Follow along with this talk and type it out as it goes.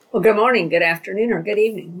Well, good morning, good afternoon, or good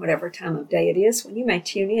evening, whatever time of day it is when you may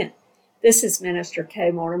tune in. This is Minister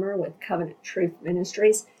Kay Mortimer with Covenant Truth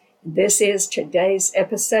Ministries. This is today's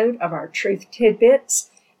episode of our Truth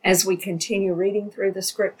Tidbits as we continue reading through the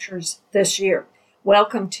scriptures this year.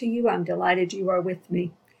 Welcome to you. I'm delighted you are with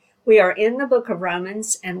me. We are in the book of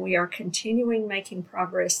Romans, and we are continuing making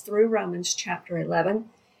progress through Romans chapter 11.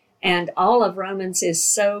 And all of Romans is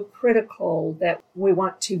so critical that we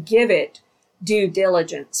want to give it due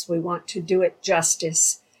diligence. We want to do it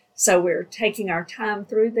justice. So we're taking our time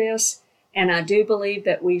through this, and I do believe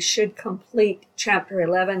that we should complete chapter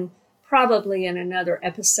 11 probably in another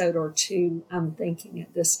episode or two, I'm thinking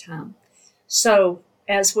at this time. So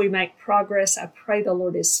as we make progress, I pray the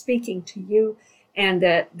Lord is speaking to you and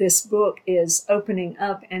that this book is opening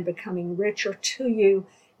up and becoming richer to you,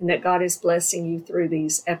 and that God is blessing you through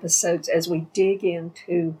these episodes as we dig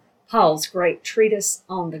into Paul's great treatise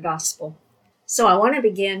on the gospel. So I want to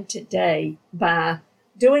begin today by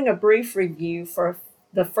doing a brief review for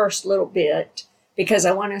the first little bit, because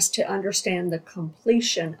I want us to understand the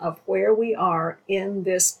completion of where we are in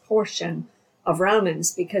this portion of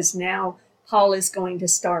Romans, because now Paul is going to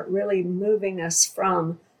start really moving us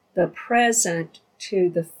from the present to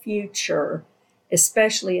the future,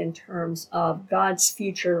 especially in terms of God's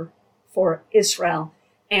future for Israel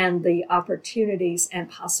and the opportunities and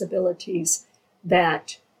possibilities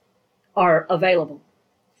that are available.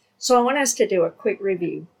 So I want us to do a quick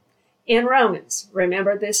review. In Romans,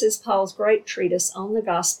 remember this is Paul's great treatise on the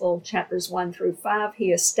gospel, chapters 1 through 5.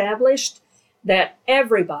 He established that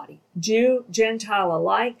everybody, Jew, Gentile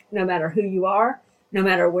alike, no matter who you are, no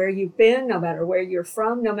matter where you've been, no matter where you're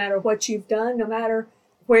from, no matter what you've done, no matter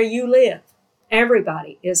where you live,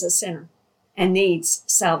 everybody is a sinner and needs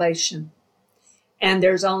salvation. And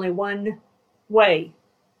there's only one way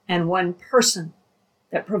and one person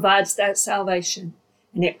that provides that salvation,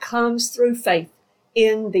 and it comes through faith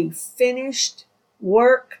in the finished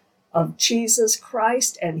work of Jesus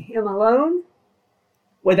Christ and Him alone,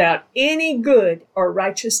 without any good or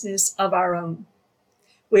righteousness of our own.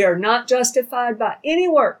 We are not justified by any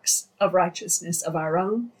works of righteousness of our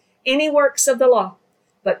own, any works of the law,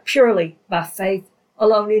 but purely by faith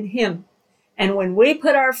alone in Him. And when we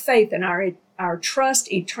put our faith and our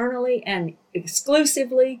trust eternally and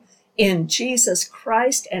exclusively in Jesus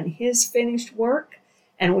Christ and His finished work,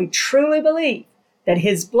 and we truly believe that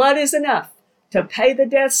His blood is enough to pay the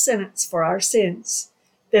death sentence for our sins,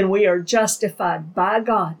 then we are justified by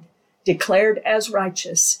God, declared as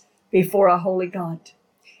righteous before a holy God.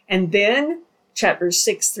 And then chapters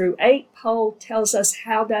 6 through 8, Paul tells us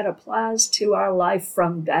how that applies to our life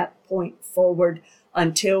from that point forward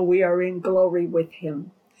until we are in glory with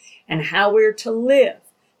Him, and how we're to live,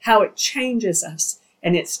 how it changes us.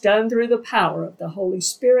 And it's done through the power of the Holy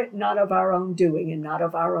Spirit, not of our own doing and not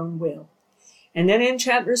of our own will. And then in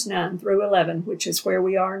chapters 9 through 11, which is where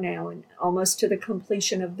we are now and almost to the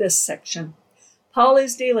completion of this section, Paul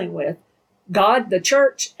is dealing with God, the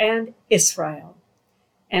church, and Israel.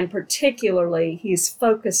 And particularly, he's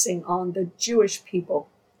focusing on the Jewish people.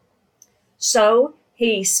 So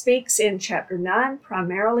he speaks in chapter 9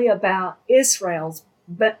 primarily about Israel's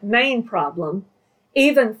main problem,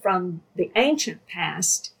 even from the ancient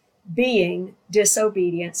past, being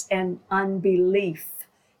disobedience and unbelief.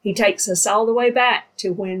 He takes us all the way back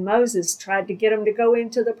to when Moses tried to get them to go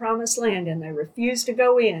into the promised land, and they refused to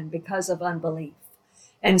go in because of unbelief.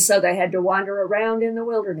 And so they had to wander around in the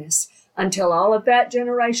wilderness until all of that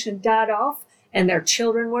generation died off, and their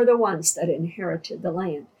children were the ones that inherited the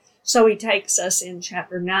land. So he takes us in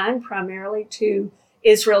chapter 9 primarily to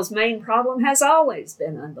Israel's main problem has always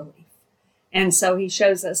been unbelief. And so he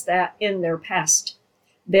shows us that in their past.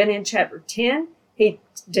 Then in chapter 10, he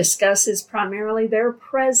discusses primarily their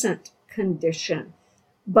present condition,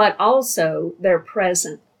 but also their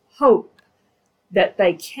present hope that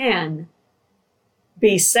they can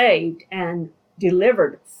be saved and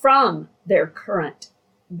delivered from their current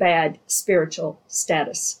bad spiritual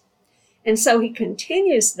status. And so he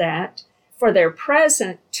continues that for their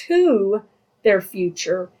present to their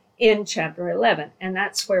future in chapter 11, and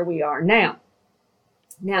that's where we are now.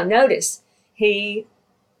 Now notice, he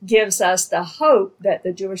gives us the hope that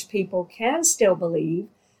the Jewish people can still believe.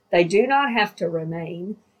 They do not have to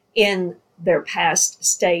remain in their past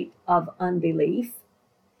state of unbelief.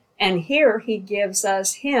 And here he gives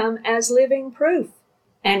us him as living proof.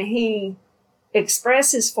 And he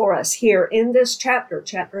expresses for us here in this chapter,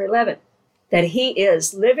 chapter 11, that he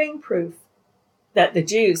is living proof that the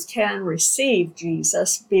Jews can receive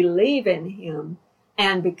Jesus, believe in him,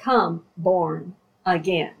 and become born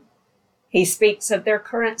again. He speaks of their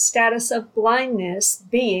current status of blindness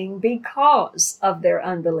being because of their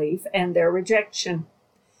unbelief and their rejection.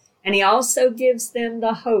 And he also gives them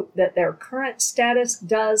the hope that their current status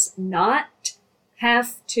does not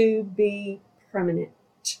have to be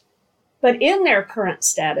permanent. But in their current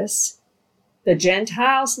status, the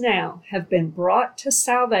Gentiles now have been brought to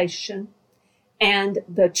salvation, and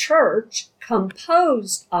the church,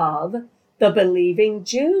 composed of the believing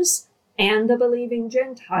Jews and the believing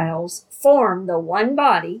Gentiles, form the one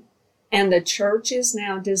body, and the church is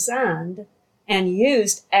now designed and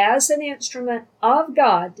used as an instrument of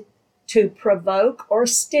God to provoke or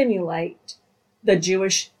stimulate the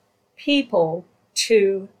Jewish people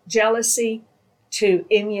to jealousy, to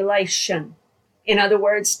emulation. In other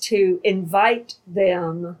words, to invite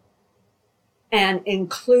them and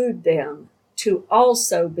include them to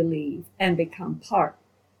also believe and become part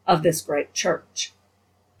of this great church.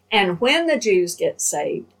 And when the Jews get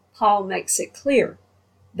saved, Paul makes it clear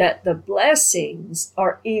that the blessings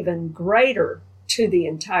are even greater to the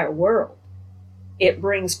entire world. It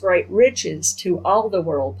brings great riches to all the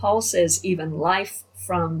world. Paul says even life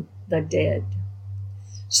from the dead.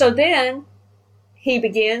 So then he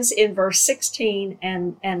begins in verse 16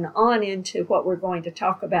 and on into what we're going to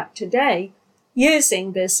talk about today,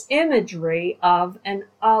 using this imagery of an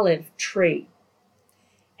olive tree.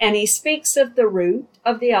 And he speaks of the root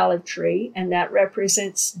of the olive tree, and that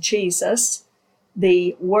represents Jesus,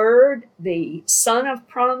 the Word, the Son of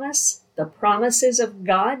promise, the promises of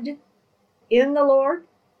God in the Lord,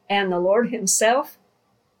 and the Lord himself.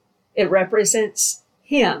 It represents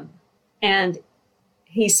him. And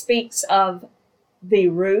he speaks of the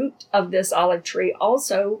root of this olive tree,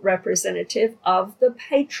 also representative of the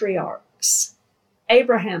patriarchs,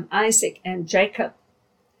 Abraham, Isaac, and Jacob,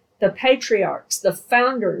 the patriarchs, the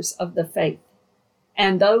founders of the faith,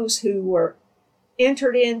 and those who were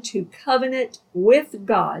entered into covenant with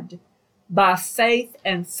God by faith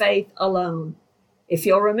and faith alone. If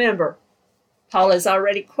you'll remember, Paul has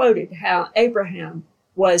already quoted how Abraham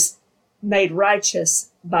was made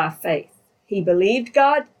righteous by faith. He believed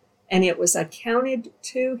God, and it was accounted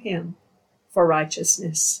to him for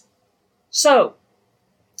righteousness. So,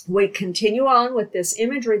 we continue on with this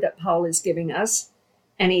imagery that Paul is giving us,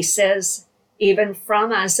 and he says, even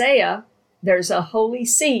from Isaiah, there's a holy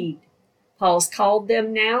seed. Paul's called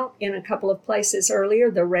them now, in a couple of places earlier,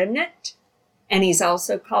 the remnant, and he's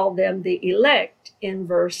also called them the elect in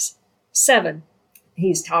verse 7.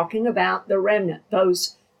 He's talking about the remnant,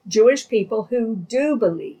 those Jewish people who do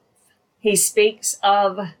believe. He speaks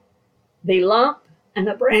of the lump and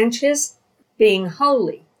the branches being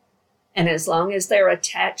holy. And as long as they're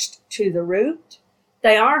attached to the root,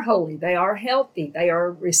 they are holy, they are healthy, they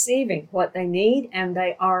are receiving what they need, and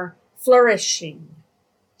they are flourishing.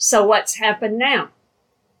 So what's happened now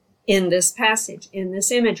in this passage, in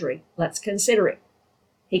this imagery? Let's consider it.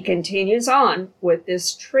 He continues on with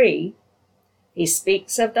this tree. He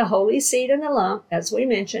speaks of the holy seed and the lump, as we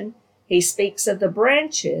mentioned. He speaks of the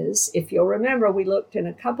branches. If you'll remember, we looked in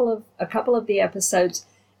a couple of the episodes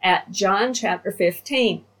at John chapter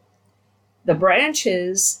 15. The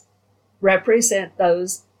branches represent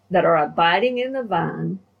those that are abiding in the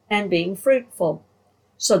vine and being fruitful.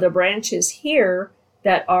 So the branches here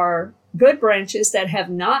that are good branches that have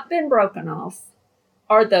not been broken off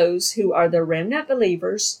are those who are the remnant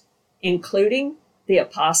believers, including the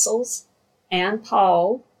apostles and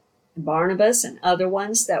Paul, and Barnabas, and other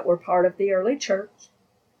ones that were part of the early church.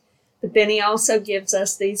 But then he also gives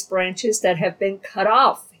us these branches that have been cut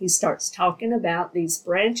off. He starts talking about these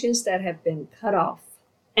branches that have been cut off.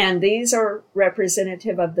 And these are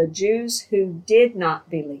representative of the Jews who did not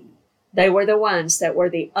believe. They were the ones that were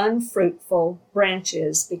the unfruitful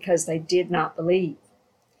branches because they did not believe.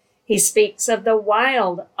 He speaks of the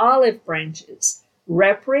wild olive branches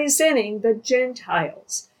representing the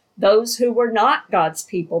Gentiles, those who were not God's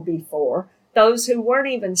people before, those who weren't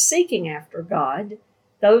even seeking after God,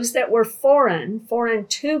 those that were foreign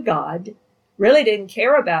to God, really didn't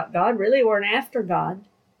care about God, really weren't after God.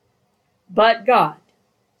 But God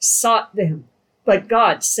sought them. But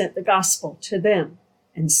God sent the gospel to them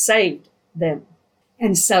and saved them.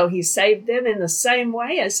 And so he saved them in the same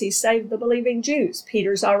way as he saved the believing Jews.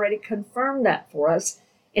 Peter's already confirmed that for us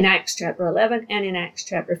in Acts chapter 11 and in Acts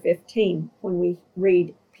chapter 15 when we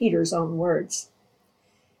read Peter's own words.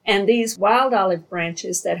 And these wild olive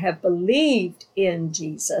branches that have believed in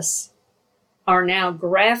Jesus are now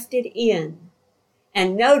grafted in.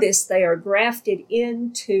 And notice they are grafted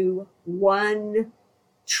into one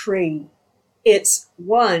tree. It's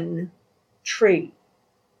one tree.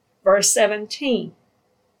 Verse 17.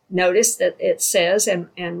 Notice that it says,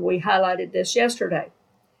 and we highlighted this yesterday,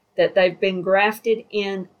 that they've been grafted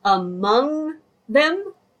in among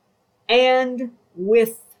them and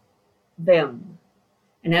with them.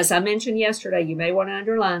 And as I mentioned yesterday, you may want to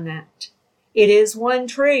underline that. It is one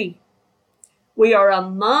tree. We are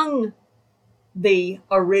among the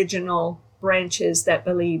original branches that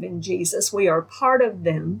believe in Jesus. We are part of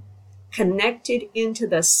them, connected into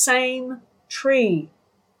the same tree.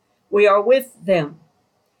 We are with them.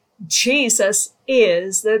 Jesus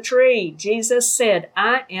is the tree. Jesus said,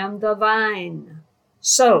 I am the vine.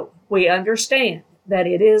 So we understand that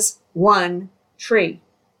it is one tree.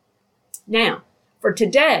 Now, for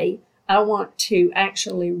today, I want to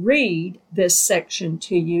actually read this section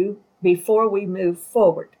to you before we move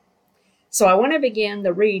forward. So I want to begin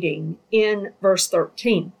the reading in verse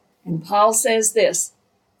 13. And Paul says this,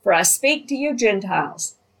 For I speak to you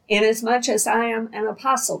Gentiles, inasmuch as I am an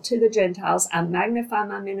apostle to the Gentiles, I magnify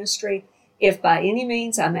my ministry, if by any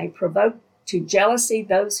means I may provoke to jealousy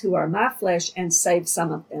those who are my flesh and save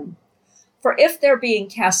some of them. For if their being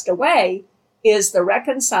cast away is the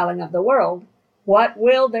reconciling of the world, what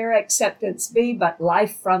will their acceptance be but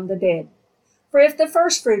life from the dead? For if the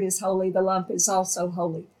first fruit is holy, the lump is also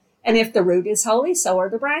holy. And if the root is holy, so are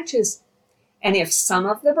the branches. And if some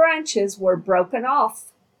of the branches were broken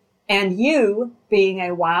off, and you, being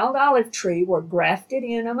a wild olive tree, were grafted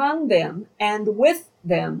in among them, and with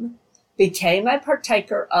them became a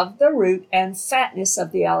partaker of the root and fatness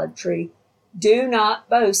of the olive tree, do not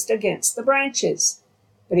boast against the branches.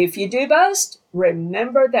 But if you do boast,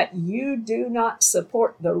 remember that you do not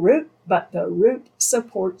support the root, but the root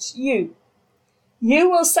supports you. You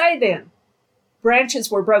will say then, branches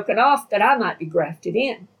were broken off that I might be grafted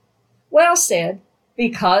in. Well said,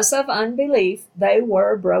 because of unbelief they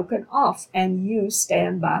were broken off, and you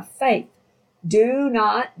stand by faith. Do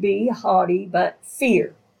not be haughty, but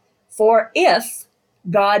fear. For if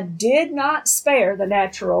God did not spare the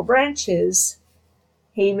natural branches,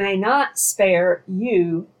 he may not spare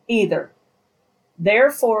you either.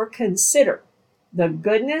 Therefore consider the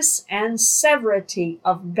goodness and severity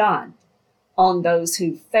of God. On those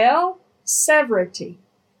who fell, severity,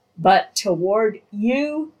 but toward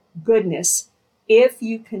you, goodness, if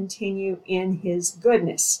you continue in his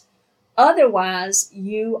goodness. Otherwise,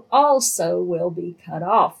 you also will be cut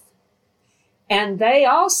off. And they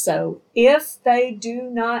also, if they do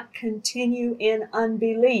not continue in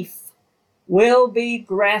unbelief, will be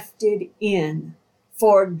grafted in.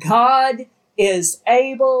 For God is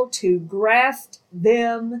able to graft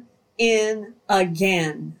them in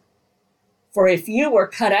again. For if you were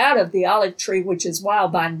cut out of the olive tree, which is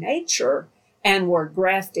wild by nature, and were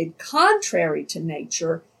grafted contrary to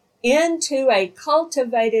nature into a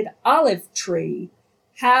cultivated olive tree,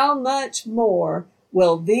 how much more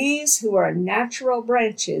will these who are natural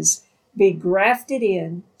branches be grafted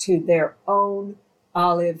in to their own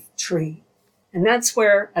olive tree? And that's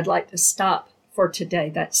where I'd like to stop for today.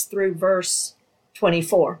 That's through verse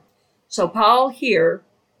 24. So Paul here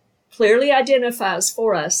clearly identifies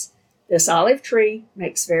for us this olive tree,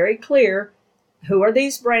 makes very clear who are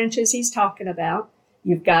these branches he's talking about.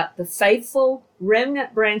 You've got the faithful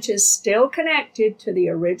remnant branches still connected to the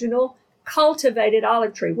original cultivated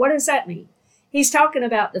olive tree. What does that mean? He's talking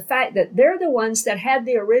about the fact that they're the ones that had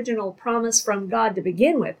the original promise from God to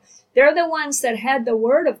begin with. They're the ones that had the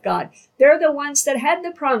word of God. They're the ones that had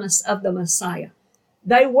the promise of the Messiah.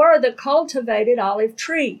 They were the cultivated olive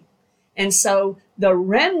tree. And so the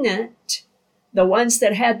remnant, the ones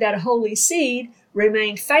that had that holy seed,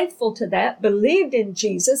 remained faithful to that, believed in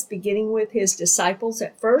Jesus, beginning with his disciples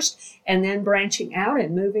at first, and then branching out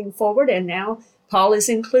and moving forward. And now Paul is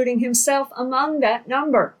including himself among that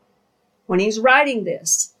number when he's writing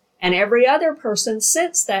this. And every other person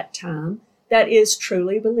since that time that is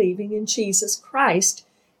truly believing in Jesus Christ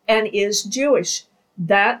and is Jewish.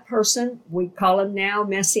 That person, we call them now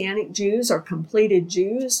Messianic Jews or completed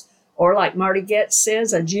Jews, or like Marty Goetz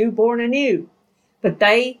says, a Jew born anew. But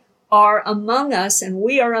they are among us and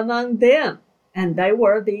we are among them. And they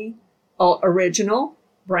were the original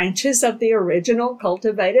branches of the original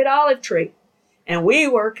cultivated olive tree. And we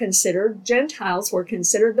were considered, Gentiles were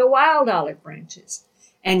considered the wild olive branches.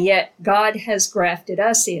 And yet God has grafted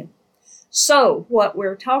us in. So what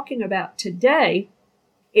we're talking about today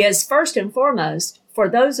is first and foremost, for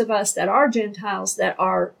those of us that are Gentiles that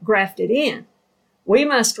are grafted in, we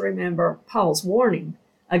must remember Paul's warning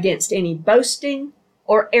against any boasting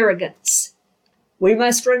or arrogance. We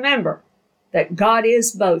must remember that God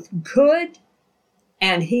is both good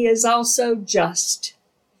and he is also just.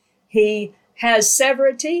 He has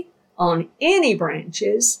severity on any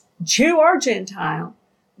branches, Jew or Gentile,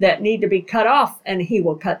 that need to be cut off, and he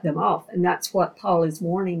will cut them off. And that's what Paul is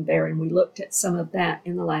warning there, and we looked at some of that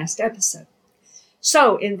in the last episode.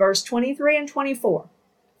 So in verse 23 and 24,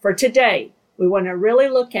 for today, we want to really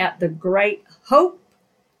look at the great hope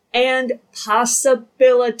and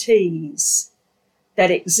possibilities that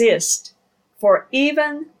exist for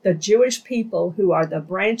even the Jewish people who are the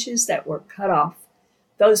branches that were cut off,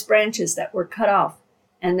 those branches that were cut off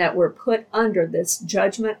and that were put under this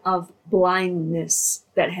judgment of blindness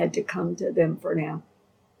that had to come to them for now.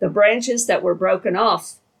 The branches that were broken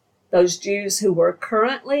off, those Jews who were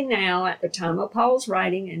currently now at the time of Paul's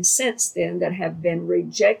writing and since then that have been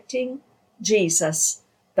rejecting Jesus,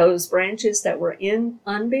 those branches that were in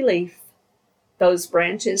unbelief, those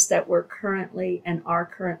branches that were currently and are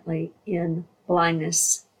currently in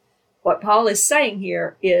blindness. What Paul is saying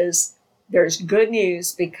here is there's good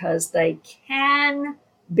news because they can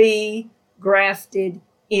be grafted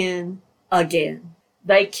in again.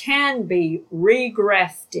 They can be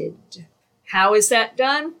regrafted. How is that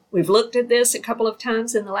done? We've looked at this a couple of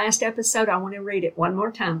times in the last episode. I want to read it one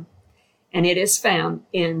more time. And it is found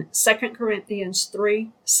in 2 Corinthians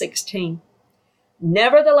 3:16.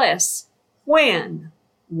 Nevertheless, when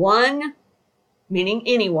one, meaning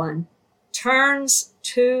anyone, turns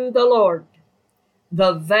to the Lord,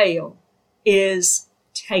 the veil is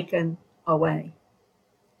taken away.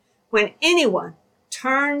 When anyone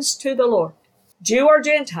turns to the Lord, Jew or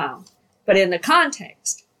Gentile, but in the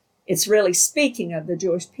context, it's really speaking of the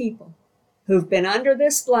Jewish people who've been under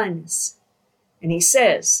this blindness. And he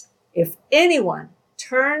says, if anyone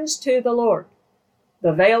turns to the Lord,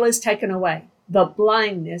 the veil is taken away. The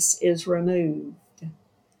blindness is removed.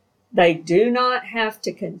 They do not have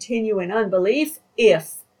to continue in unbelief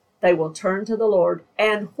if they will turn to the Lord.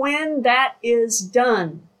 And when that is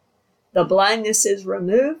done, the blindness is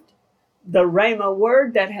removed. The Rhema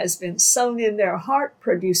word that has been sown in their heart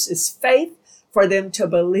produces faith for them to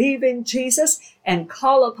believe in Jesus and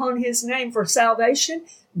call upon his name for salvation.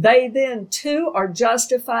 They then too are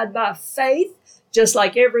justified by faith, just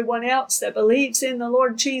like everyone else that believes in the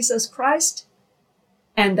Lord Jesus Christ.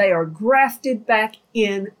 And they are grafted back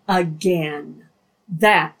in again.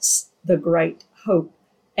 That's the great hope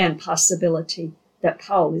and possibility that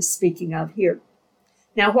Paul is speaking of here.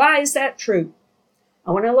 Now, why is that true?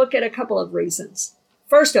 I want to look at a couple of reasons.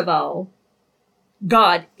 First of all,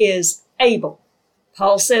 God is able.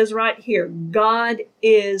 Paul says right here, God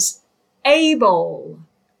is able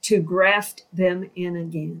to graft them in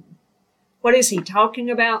again. What is he talking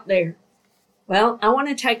about there? Well, I want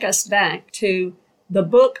to take us back to the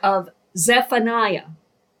book of Zephaniah.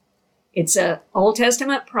 It's an Old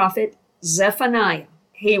Testament prophet, Zephaniah.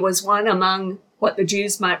 He was one among what the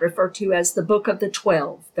Jews might refer to as the book of the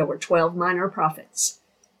 12. There were 12 minor prophets,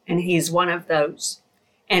 and he's one of those.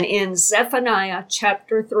 And in Zephaniah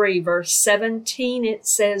chapter 3, verse 17, it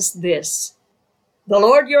says this, the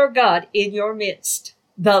Lord your God in your midst,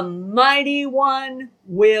 the mighty one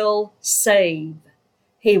will save.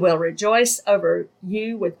 He will rejoice over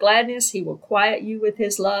you with gladness. He will quiet you with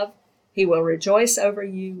his love. He will rejoice over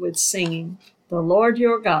you with singing. The Lord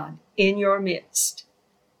your God in your midst.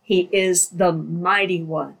 He is the mighty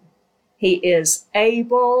one. He is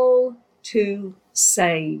able to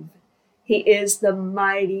save. He is the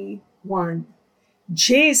mighty one.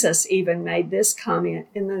 Jesus even made this comment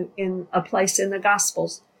in a place in the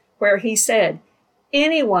Gospels where he said,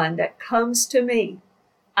 anyone that comes to me,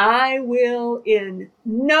 I will in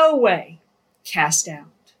no way cast out.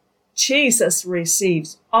 Jesus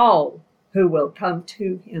receives all who will come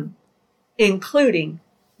to him, including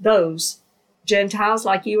those Gentiles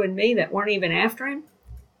like you and me that weren't even after him,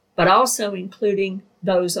 but also including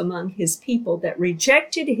those among his people that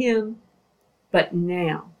rejected him, but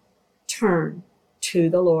now turn to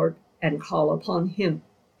the Lord and call upon him.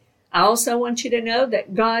 I also want you to know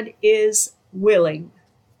that God is willing.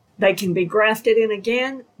 They can be grafted in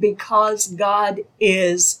again because God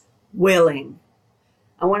is willing.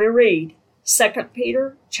 I want to read 2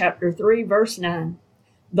 Peter chapter 3, verse 9.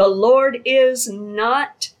 The Lord is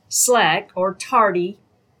not slack or tardy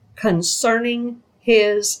concerning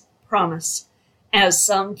his promise, as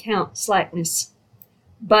some count slackness,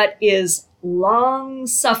 but is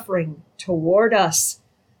long-suffering toward us,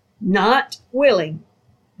 not willing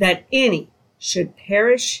that any should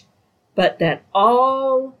perish, but that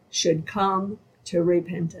all should come to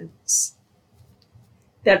repentance.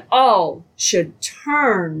 That all should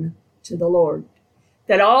turn to the Lord.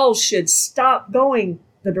 That all should stop going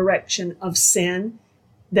the direction of sin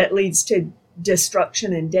that leads to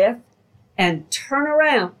destruction and death and turn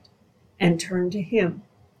around and turn to him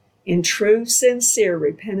in true, sincere,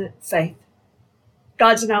 repentant faith.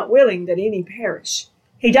 God's not willing that any perish.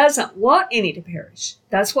 He doesn't want any to perish.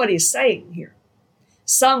 That's what he's saying here.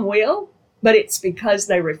 Some will, but it's because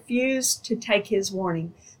they refuse to take his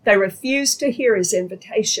warning. They refuse to hear his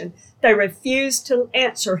invitation. They refuse to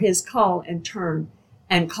answer his call and turn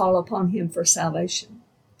and call upon him for salvation.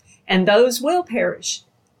 And those will perish,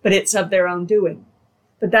 but it's of their own doing.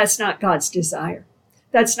 But that's not God's desire.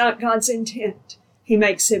 That's not God's intent. He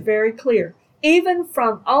makes it very clear, even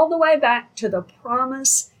from all the way back to the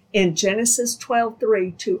promise in Genesis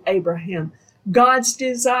 12:3 to Abraham. God's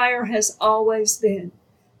desire has always been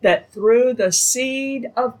that through the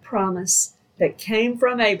seed of promise that came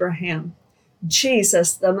from Abraham,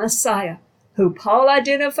 Jesus, the Messiah, who Paul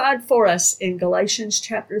identified for us in Galatians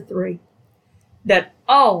chapter 3, that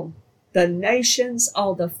all the nations,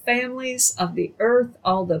 all the families of the earth,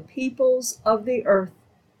 all the peoples of the earth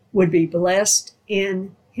would be blessed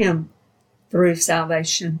in him through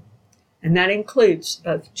salvation. And that includes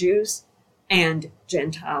both Jews and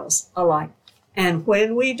Gentiles alike. And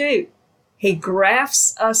when we do, he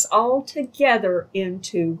grafts us all together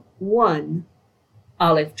into one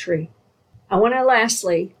olive tree. I want to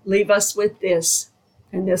lastly leave us with this,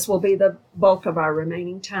 and this will be the bulk of our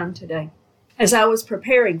remaining time today. As I was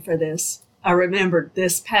preparing for this, I remembered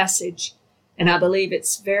this passage, and I believe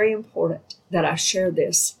it's very important that I share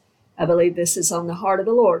this. I believe this is on the heart of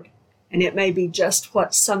the Lord, and it may be just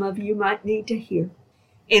what some of you might need to hear.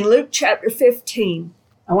 In Luke chapter 15,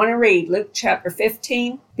 I want to read Luke chapter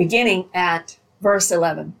 15, beginning at verse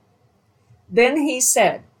 11. Then he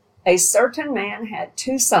said, a certain man had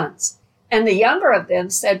 2 sons, and the younger of them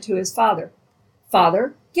said to his father,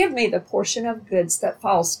 Father, give me the portion of goods that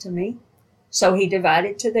falls to me. So he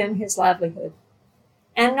divided to them his livelihood.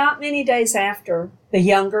 And not many days after, the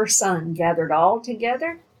younger son gathered all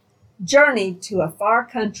together, journeyed to a far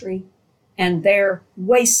country, and there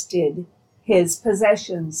wasted his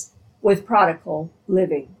possessions with prodigal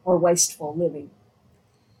living or wasteful living.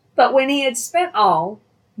 But when he had spent all,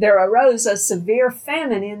 there arose a severe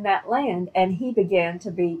famine in that land, and he began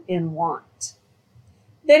to be in want.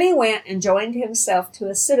 Then he went and joined himself to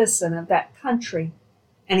a citizen of that country,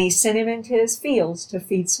 and he sent him into his fields to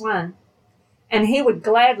feed swine. And he would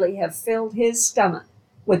gladly have filled his stomach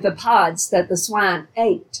with the pods that the swine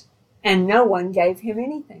ate, and no one gave him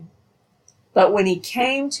anything. But when he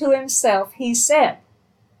came to himself, he said,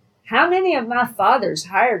 How many of my father's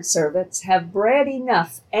hired servants have bread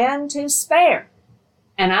enough and to spare,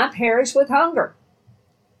 and I perish with hunger?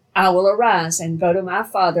 I will arise and go to my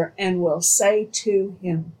father, and will say to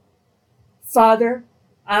him, Father,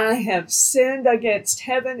 I have sinned against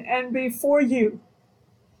heaven and before you,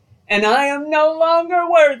 and I am no longer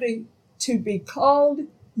worthy to be called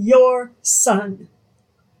your son.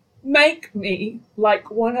 Make me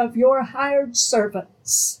like one of your hired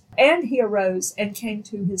servants. And he arose and came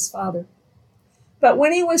to his father. But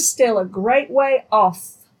when he was still a great way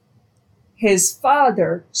off, his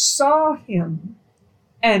father saw him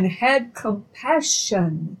and had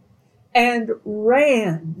compassion and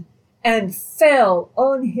ran and fell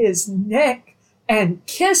on his neck and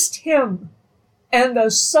kissed him. And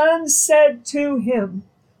the son said to him,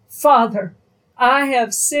 Father, I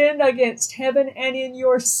have sinned against heaven and in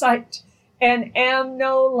your sight, and am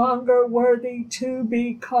no longer worthy to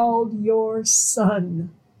be called your son.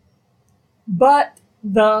 But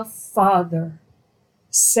the father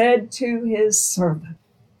said to his servant,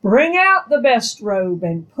 Bring out the best robe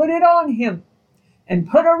and put it on him, and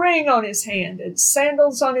put a ring on his hand and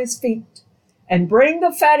sandals on his feet, and bring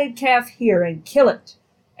the fatted calf here and kill it,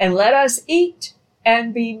 and let us eat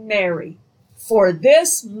and be merry. For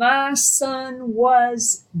this my son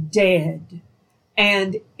was dead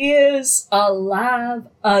and is alive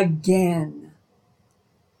again.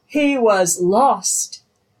 He was lost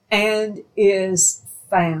and is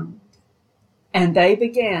found. And they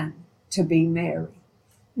began to be merry.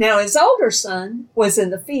 Now his older son was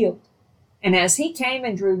in the field, and as he came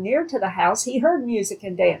and drew near to the house, he heard music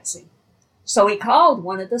and dancing. So he called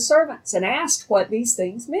one of the servants and asked what these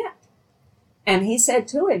things meant. And he said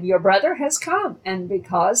to him, Your brother has come, and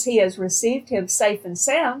because he has received him safe and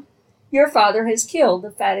sound, your father has killed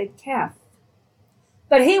the fatted calf.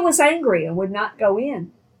 But he was angry and would not go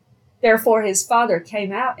in. Therefore his father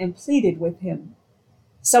came out and pleaded with him.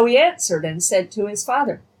 So he answered and said to his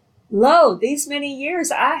father, Lo, these many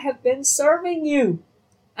years I have been serving you.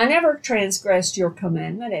 I never transgressed your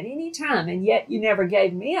commandment at any time, and yet you never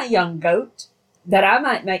gave me a young goat, that I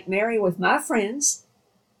might make merry with my friends.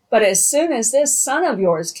 But as soon as this son of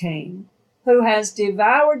yours came, who has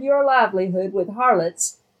devoured your livelihood with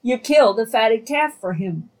harlots, you killed the fatted calf for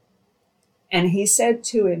him. And he said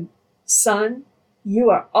to him, Son, you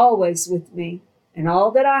are always with me, and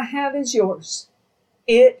all that I have is yours.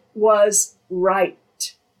 it was right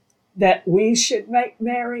that we should make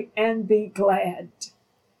merry and be glad.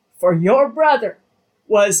 For your brother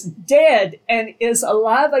was dead and is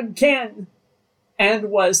alive again,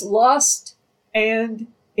 and was lost and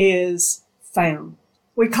is found.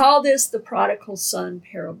 We call this the prodigal son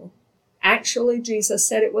parable. Actually, Jesus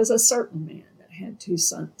said it was a certain man that had two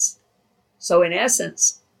sons. So in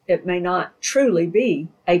essence, it may not truly be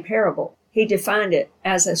a parable. He defined it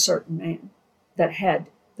as a certain man that had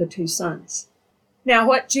the two sons. Now,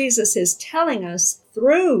 what Jesus is telling us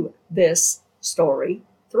through this story,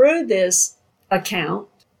 through this account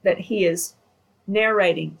that he is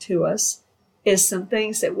narrating to us, is some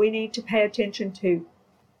things that we need to pay attention to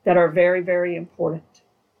that are very, very important.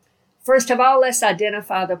 First of all, let's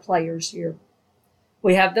identify the players here.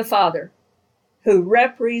 We have the Father, who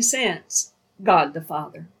represents God the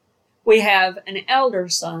Father. We have an elder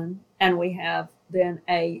son, and we have then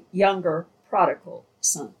a younger prodigal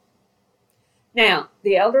son. Now,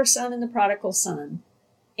 the elder son and the prodigal son,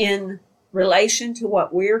 in relation to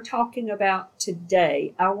what we're talking about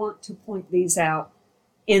today, I want to point these out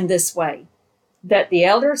in this way, that the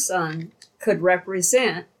elder son could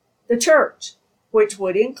represent the church, which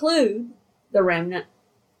would include the remnant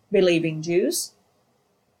believing Jews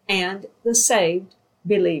and the saved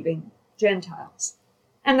believing Gentiles.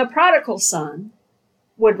 And the prodigal son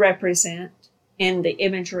would represent, in the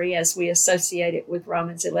imagery as we associate it with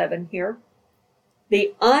Romans 11 here,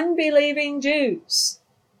 the unbelieving Jews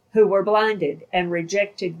who were blinded and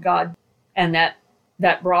rejected God, and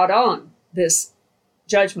that brought on this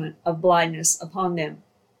judgment of blindness upon them.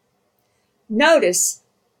 Notice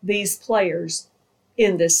these players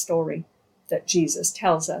in this story that Jesus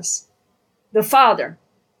tells us. The Father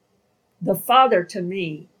to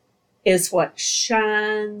me is what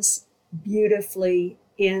shines beautifully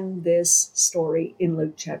in this story in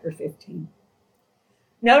Luke chapter 15.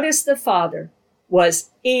 Notice the Father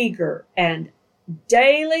was eager and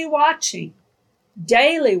daily watching.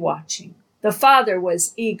 The Father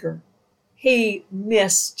was eager. He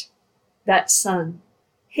missed that son.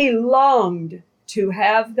 He longed to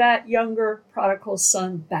have that younger prodigal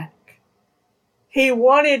son back. He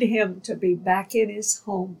wanted him to be back in his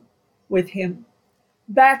home with him,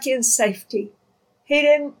 back in safety. He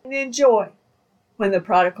didn't enjoy when the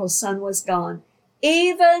prodigal son was gone,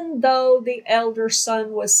 even though the elder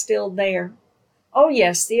son was still there. Oh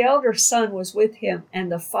yes, the elder son was with him,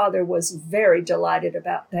 and the Father was very delighted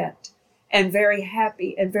about that, and very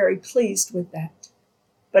happy and very pleased with that.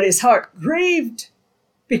 But his heart grieved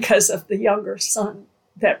because of the younger son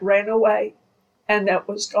that ran away and that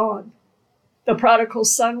was gone. The prodigal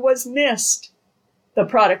son was missed. The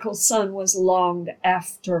prodigal son was longed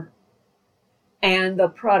after. And the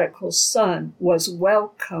prodigal son was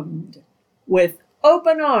welcomed with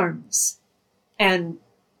open arms and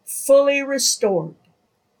fully restored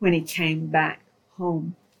when he came back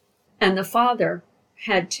home. And the Father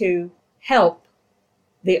had to help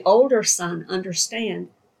the older son understand,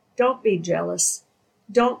 don't be jealous,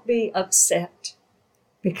 don't be upset,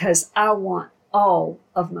 because I want all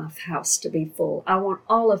of my house to be full. I want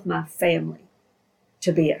all of my family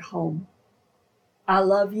to be at home. I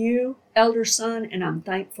love you, elder son, and I'm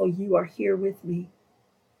thankful you are here with me.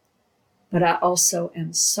 But I also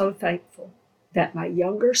am so thankful that my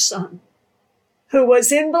younger son, who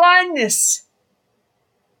was in blindness,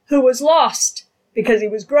 who was lost because he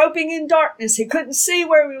was groping in darkness, he couldn't see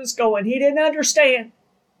where he was going, he didn't understand.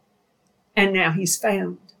 And now he's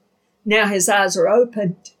found. Now his eyes are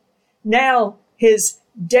opened. Now his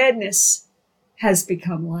deadness has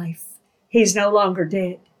become life. He's no longer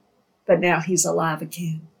dead, but now he's alive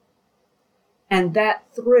again. And that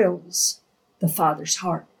thrills the Father's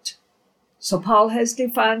heart. So Paul has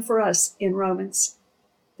defined for us in Romans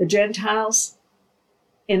the Gentiles,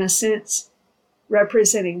 in a sense,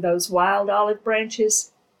 representing those wild olive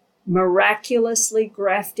branches miraculously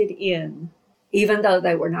grafted in, even though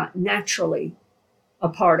they were not naturally a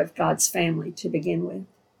part of God's family to begin with,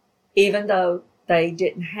 even though they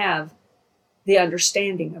didn't have the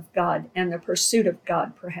understanding of God and the pursuit of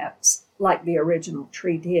God, perhaps, like the original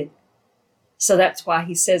tree did. So that's why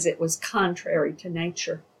he says it was contrary to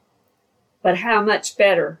nature. But how much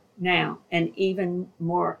better now, and even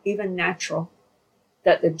natural,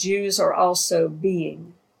 that the Jews are also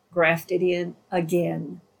being grafted in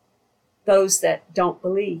again. Those that don't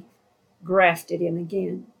believe, grafted in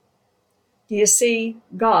again. Do you see?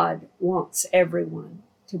 God wants everyone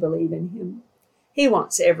to believe in him. He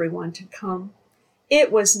wants everyone to come.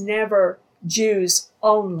 It was never Jews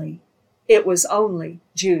only. It was only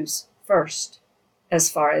Jews first, as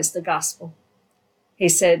far as the gospel. He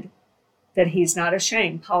said, that he's not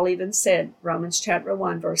ashamed. Paul even said, Romans chapter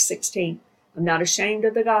 1, verse 16, I'm not ashamed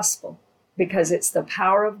of the gospel, because it's the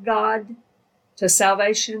power of God to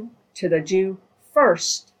salvation to the Jew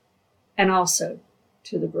first, and also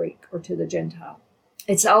to the Greek or to the Gentile.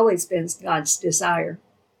 It's always been God's desire.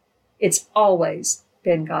 It's always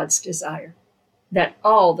been God's desire that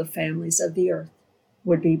all the families of the earth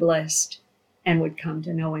would be blessed and would come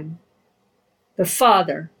to know him. The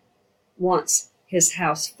Father wants his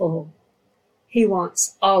house full. He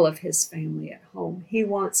wants all of his family at home. He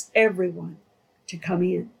wants everyone to come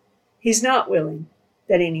in. He's not willing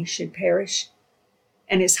that any should perish,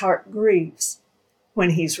 and his heart grieves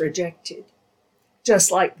when he's rejected,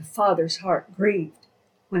 just like the Father's heart grieved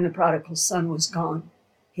when the prodigal son was gone.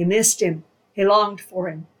 He missed him. He longed for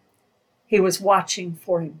him. He was watching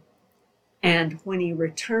for him. And when he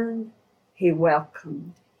returned, he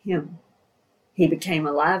welcomed him. He became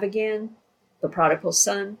alive again. The prodigal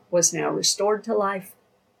son was now restored to life.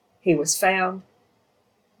 He was found.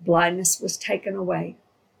 Blindness was taken away.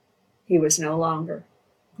 He was no longer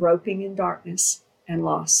groping in darkness and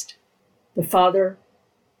lost. The Father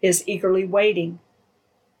is eagerly waiting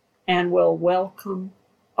and will welcome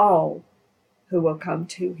all who will come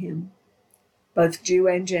to him, both Jew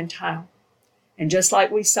and Gentile. And just like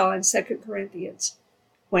we saw in 2 Corinthians,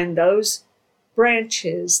 when those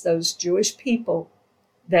branches, those Jewish people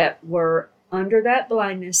that were under that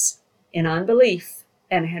blindness in unbelief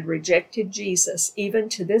and had rejected Jesus, even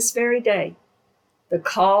to this very day, the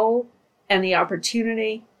call and the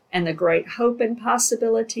opportunity and the great hope and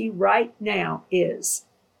possibility right now is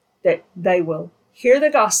that they will hear the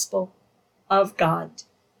gospel of God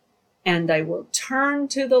and they will turn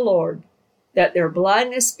to the Lord, that their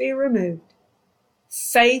blindness be removed,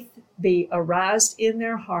 faith be aroused in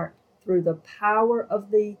their heart through the power of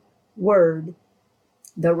the word,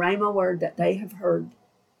 the Rhema word that they have heard,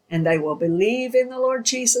 and they will believe in the Lord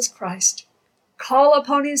Jesus Christ, call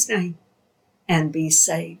upon his name, and be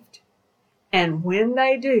saved. And when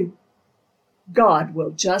they do, God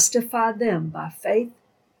will justify them by faith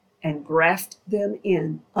and graft them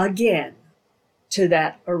in again to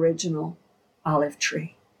that original olive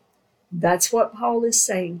tree. That's what Paul is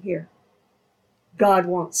saying here. God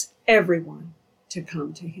wants everyone to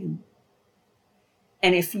come to him.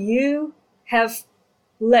 And if you have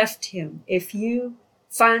left him, if you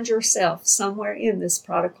find yourself somewhere in this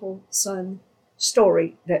prodigal son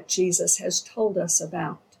story that Jesus has told us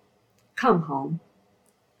about, come home,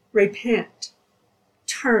 repent,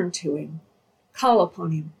 turn to him, call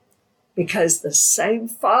upon him, because the same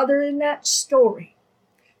Father in that story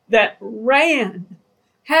that ran,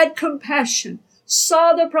 had compassion,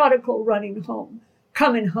 saw the prodigal running home,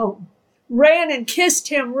 coming home, ran and kissed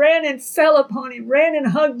him, ran and fell upon him, ran and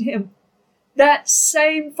hugged him, that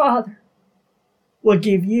same Father will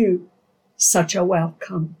give you such a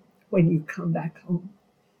welcome when you come back home.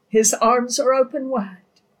 His arms are open wide,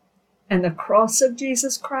 and the cross of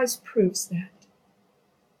Jesus Christ proves that.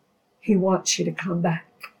 He wants you to come back.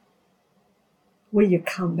 Will you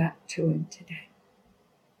come back to him today?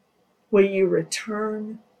 Will you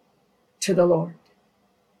return to the Lord?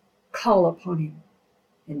 Call upon him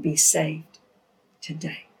and be saved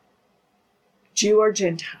today. Jew or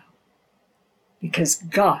Gentile, because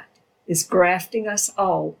God is grafting us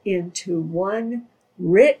all into one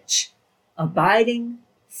rich, abiding,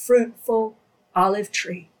 fruitful olive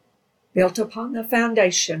tree built upon the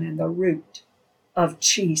foundation and the root of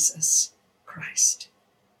Jesus Christ.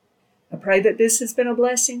 I pray that this has been a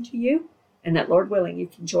blessing to you, and that, Lord willing, you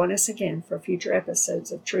can join us again for future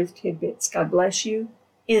episodes of Truth Tidbits. God bless you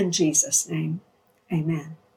in Jesus' name. Amen.